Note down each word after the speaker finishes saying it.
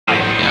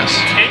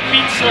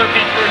beat Slurpy,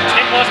 or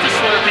Tank lost to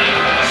Slurpy,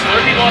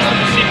 Slurpy lost to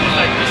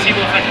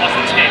Placebo Effect lost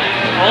to Tank.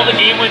 All the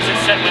game wins and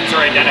set wins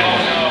are identical.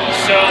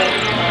 So,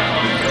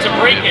 to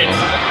break it,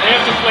 they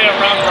have to play a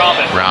round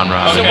robin.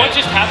 So what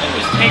just happened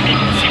was Tank beat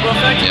Placebo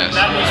Effect, and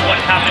that was what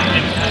happened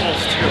in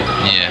pools too.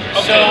 Yeah.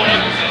 So,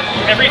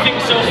 everything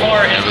so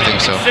far has been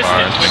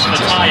consistent with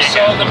the tie.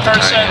 So the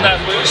person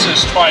that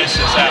loses twice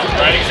is out,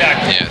 right?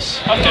 Exactly.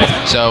 Yes. Okay.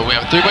 So we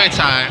have a 3-way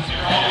tie.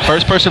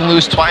 First person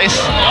lose twice,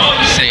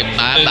 say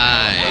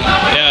bye-bye.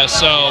 Yeah,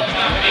 so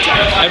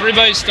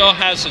everybody still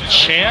has a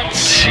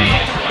chance.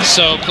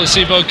 So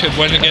Placebo could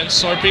win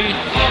against Slurpy,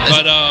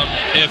 but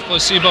if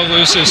Placebo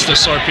loses to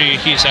Slurpy,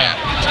 he's out.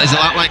 It's a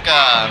lot like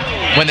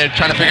when they're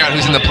trying to figure out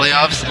who's in the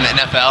playoffs in the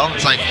NFL.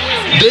 It's like,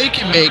 they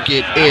can make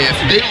it if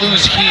they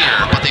lose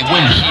here, but they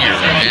win here.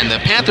 And the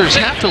Panthers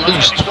have to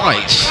lose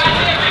twice.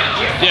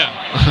 Yeah.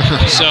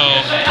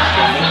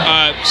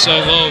 So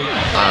we'll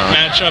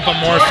matchup I'm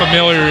more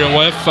familiar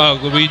with,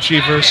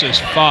 Luigi versus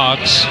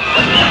Fox,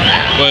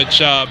 which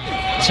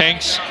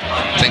Tank's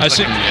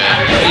looking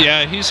good.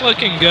 Yeah, he's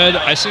looking good.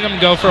 I seen him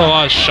go for a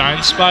lot of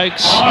shine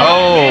spikes.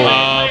 Oh.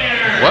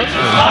 What?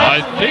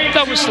 I think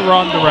that was the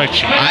wrong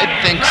direction. I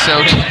think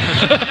so too.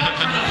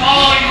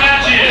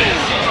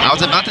 I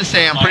was about to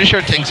say, I'm pretty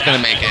sure Tank's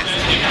gonna make it.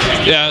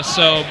 Yeah,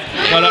 so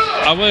what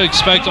I would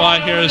expect a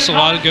lot here is a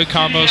lot of good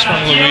combos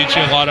from Luigi,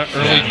 a lot of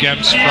early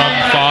gimps from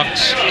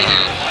Fox.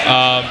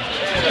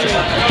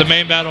 The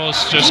main battle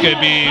is just going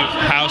to be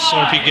how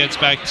Slurpy gets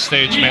back to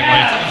stage mainly.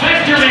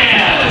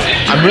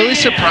 I'm really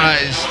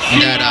surprised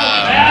that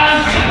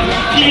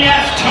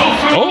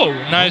oh,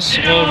 nice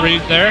little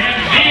read there.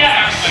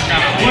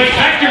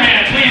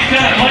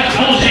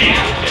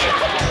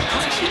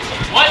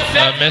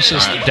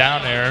 Misses the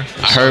down air.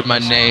 I heard my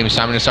name,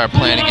 so I'm going to start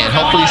playing again.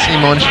 Hopefully see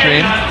him on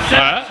stream.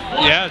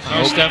 Yeah,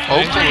 most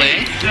definitely.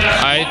 Hopefully.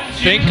 I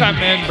think I'm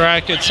in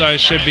bracket, so I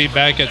should be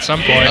back at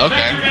some point.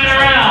 Okay.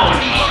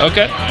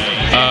 Okay.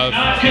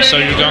 So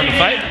you're going to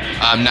fight?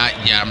 I'm not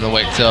yet. I'm going to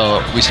wait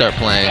till we start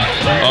playing.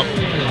 Oh.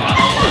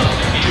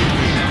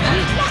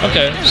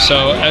 Okay,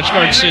 so edge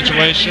guard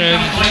situation,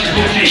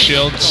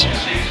 shields.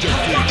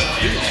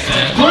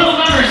 Rule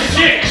number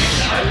 6.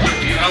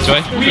 Do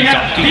I put the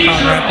Donkey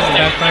Kong rap in the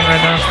background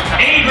right now?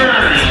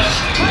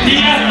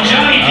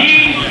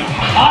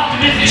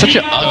 Such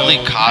an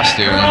ugly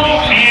costume.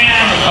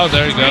 Oh,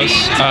 there he goes.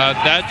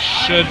 That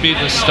should be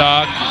the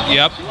stock.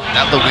 Yep.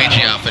 That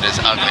Luigi outfit is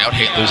ugly. I would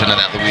hate losing to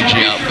that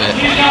Luigi outfit.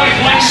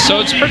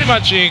 So it's pretty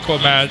much an equal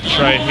match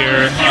right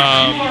here.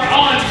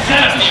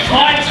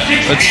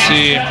 Let's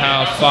see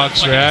how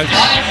Fox reacts.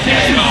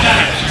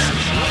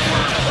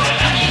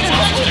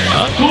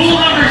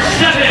 Rule number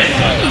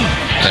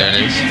 7. There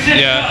it is.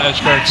 Yeah, edge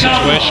guard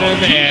situation,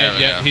 and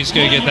yeah, he's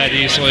gonna get that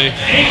easily.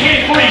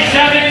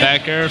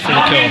 Back air for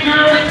the kill.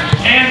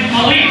 And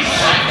Elise.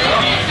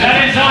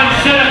 That is on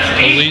setups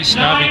 8, Elise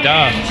 9,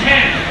 Navidad. and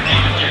 10.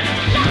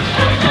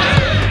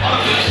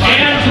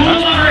 And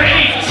rule number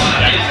 8.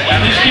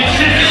 This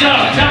consists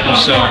of Tempo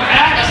Storm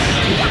Axe,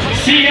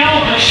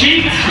 CL the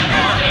Sheet,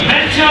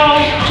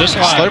 Mento. Just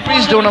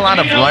Slurpy's doing a lot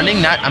of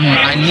running.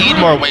 I need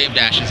more wave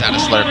dashes out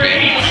of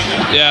Slurpy.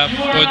 Yeah,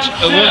 which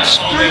it looks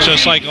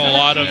just like a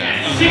lot of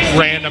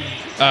random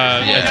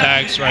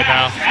attacks right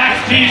now.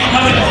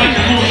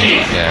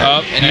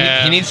 Yeah.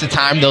 And he needs to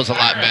time those a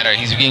lot better.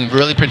 He's getting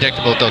really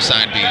predictable with those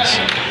side Bs.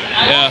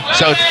 Yeah.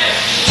 So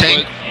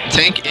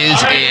Tank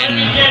is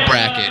in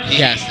bracket.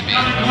 He has to be.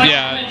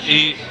 Yeah.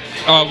 He.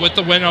 With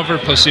the win over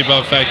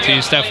Placebo Effect,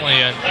 he's definitely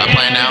in. I'm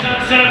playing now.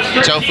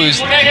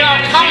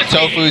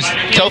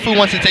 Tofu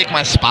wants to take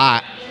my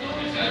spot.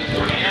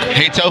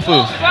 Hey,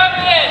 Tofu.